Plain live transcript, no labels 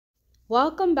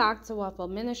Welcome back to Waffle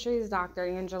Ministries. Dr.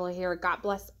 Angela here. God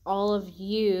bless all of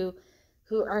you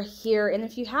who are here. And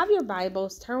if you have your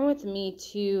Bibles, turn with me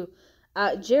to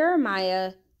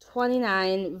Jeremiah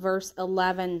 29, verse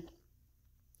 11.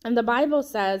 And the Bible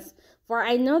says, "For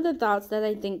I know the thoughts that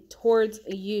I think towards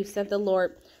you, said the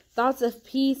Lord, thoughts of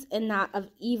peace and not of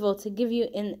evil, to give you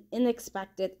an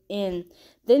unexpected end.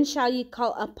 Then shall ye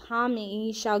call upon me, and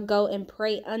ye shall go and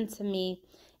pray unto me,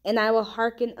 and I will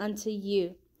hearken unto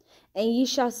you. And ye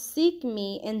shall seek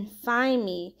me and find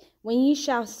me, when ye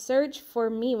shall search for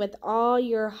me with all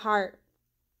your heart.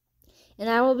 And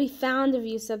I will be found of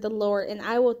you, said the Lord, and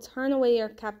I will turn away your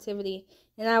captivity,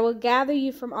 and I will gather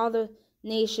you from all the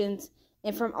nations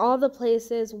and from all the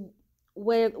places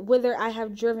whither I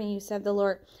have driven you, said the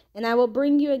Lord. And I will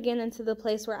bring you again into the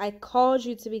place where I called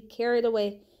you to be carried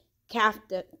away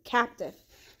captive."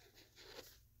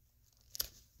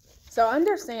 So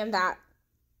understand that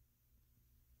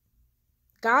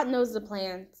God knows the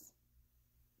plans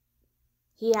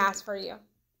He has for you.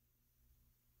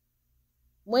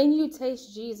 When you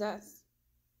taste Jesus,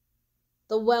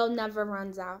 the well never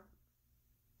runs out.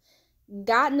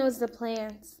 God knows the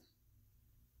plans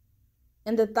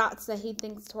and the thoughts that He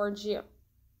thinks towards you.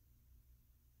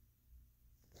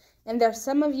 And there's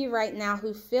some of you right now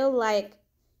who feel like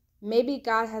maybe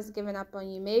God has given up on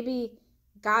you. Maybe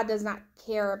God does not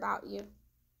care about you,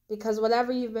 because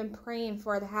whatever you've been praying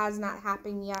for, it has not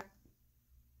happened yet.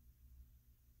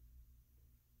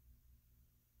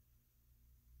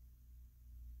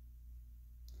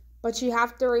 But you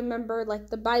have to remember, like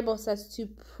the Bible says, to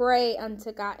pray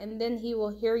unto God, and then He will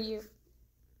hear you.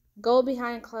 Go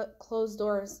behind closed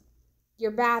doors,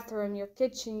 your bathroom, your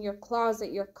kitchen, your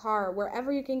closet, your car,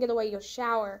 wherever you can get away, your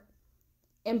shower,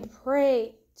 and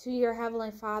pray to your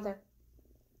Heavenly Father.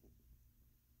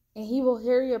 And He will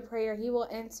hear your prayer. He will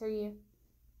answer you.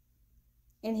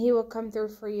 And He will come through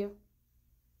for you.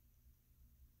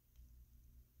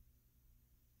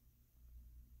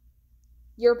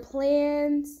 Your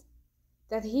plans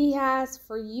that He has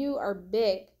for you are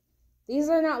big. These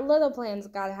are not little plans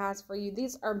God has for you.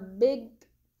 These are big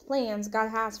plans God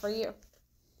has for you.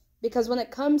 Because when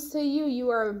it comes to you, you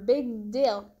are a big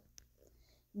deal.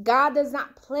 God does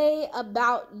not play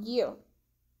about you.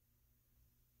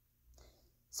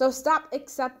 So stop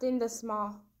accepting the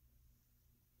small.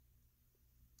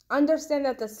 Understand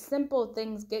that the simple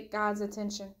things get God's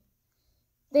attention.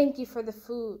 Thank you for the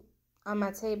food on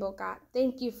my table, God.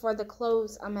 Thank you for the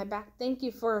clothes on my back. Thank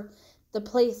you for the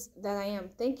place that I am.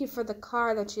 Thank you for the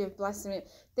car that you have blessed me.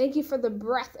 Thank you for the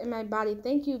breath in my body.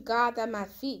 Thank you, God, that my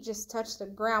feet just touched the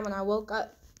ground when I woke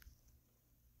up.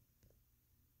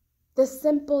 The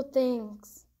simple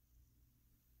things.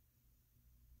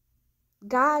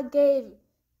 God gave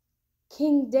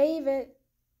King David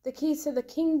the keys to the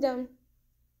kingdom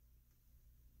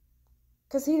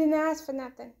because he didn't ask for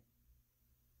nothing.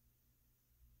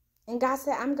 And God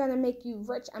said, I'm going to make you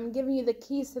rich. I'm giving you the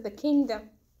keys to the kingdom.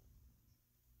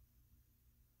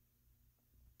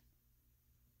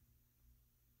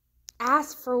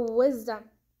 Ask for wisdom.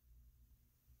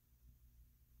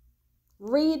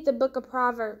 Read the book of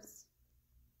Proverbs.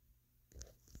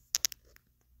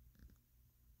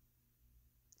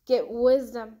 Get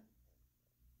wisdom.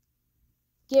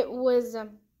 Get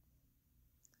wisdom.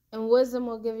 And wisdom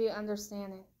will give you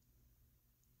understanding.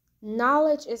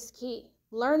 Knowledge is key.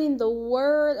 Learning the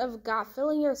word of God.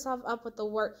 Filling yourself up with the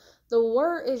word. The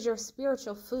word is your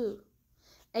spiritual food.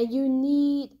 And you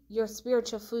need your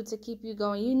spiritual food to keep you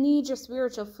going. You need your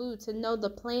spiritual food to know the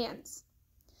plans.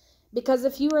 Because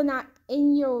if you are not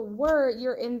in your word,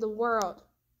 you're in the world.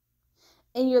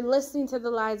 And you're listening to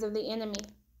the lies of the enemy.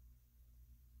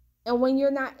 And when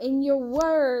you're not in your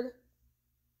word,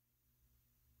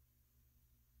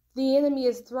 the enemy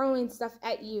is throwing stuff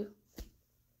at you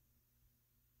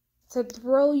to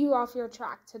throw you off your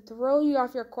track, to throw you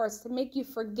off your course, to make you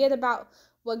forget about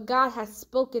what God has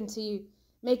spoken to you,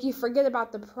 make you forget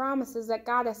about the promises that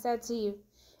God has said to you,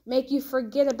 make you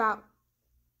forget about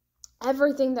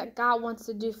everything that God wants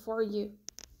to do for you,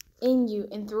 in you,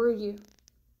 and through you.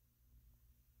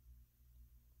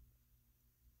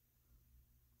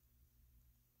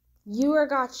 You are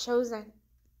God's chosen.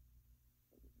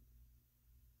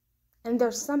 And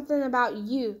there's something about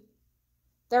you.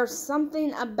 There's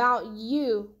something about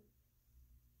you.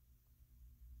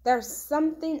 There's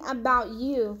something about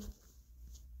you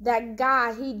that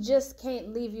God, He just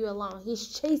can't leave you alone. He's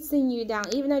chasing you down.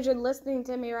 Even as you're listening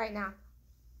to me right now,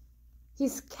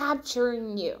 He's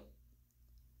capturing you.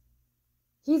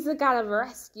 He's the God of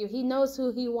rescue. He knows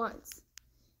who He wants.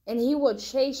 And He will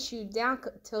chase you down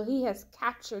till He has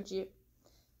captured you.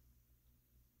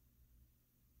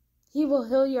 He will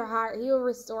heal your heart. He will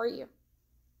restore you.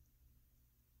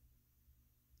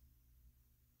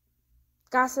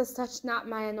 God says, touch not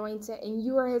my anointed, and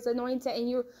you are his anointed,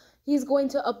 and he's going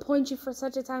to appoint you for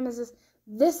such a time as this.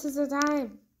 This is the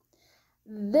time.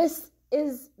 This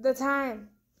is the time.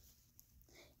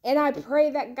 And I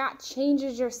pray that God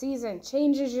changes your season,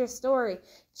 changes your story,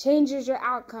 changes your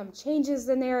outcome, changes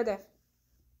the narrative,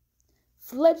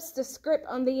 flips the script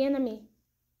on the enemy,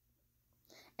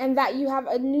 and that you have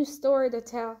a new story to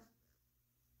tell.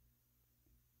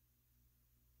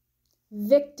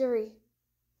 Victory.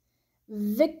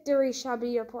 Victory shall be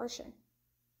your portion.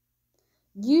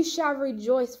 You shall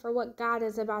rejoice for what God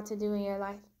is about to do in your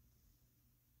life.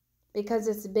 Because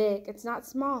it's big. It's not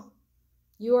small.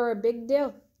 You are a big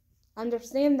deal.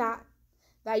 Understand that.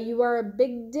 That you are a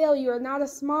big deal. You are not a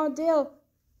small deal.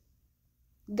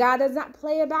 God does not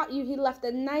play about you. He left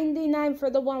the 99 for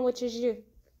the one, which is you.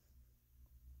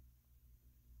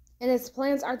 And his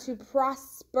plans are to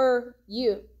prosper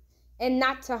you and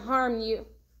not to harm you.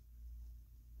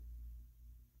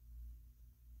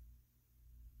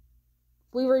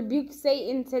 We rebuke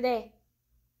Satan today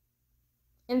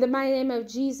in the mighty name of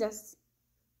Jesus.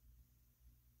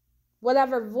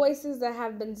 Whatever voices that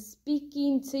have been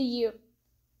speaking to you,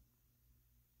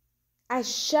 I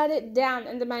shut it down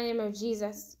in the mighty name of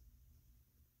Jesus.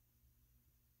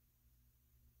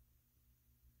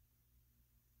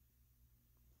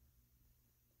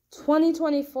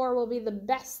 "2024 will be the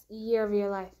best year of your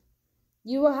life.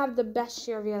 You will have the best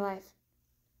year of your life.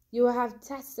 You will have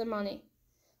testimony,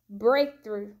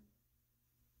 breakthrough,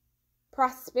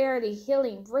 prosperity,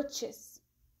 healing, riches.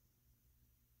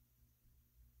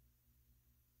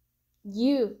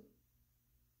 You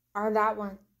are that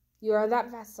one. You are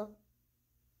that vessel.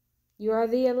 You are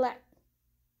the elect.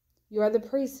 You are the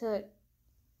priesthood.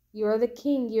 You are the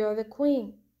king. You are the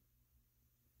queen.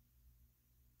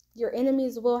 Your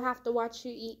enemies will have to watch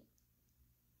you eat.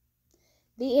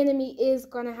 The enemy is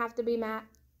going to have to be mad.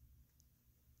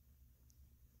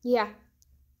 Yeah.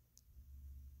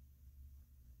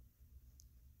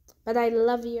 But I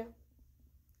love you.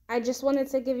 I just wanted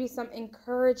to give you some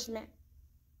encouragement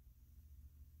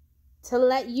to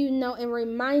let you know and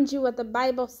remind you what the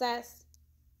Bible says,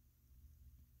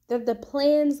 that the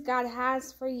plans God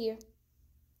has for you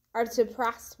are to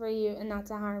prosper you and not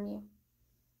to harm you.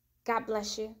 God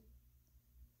bless you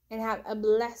and have a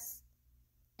blessed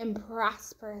and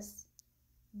prosperous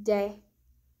day.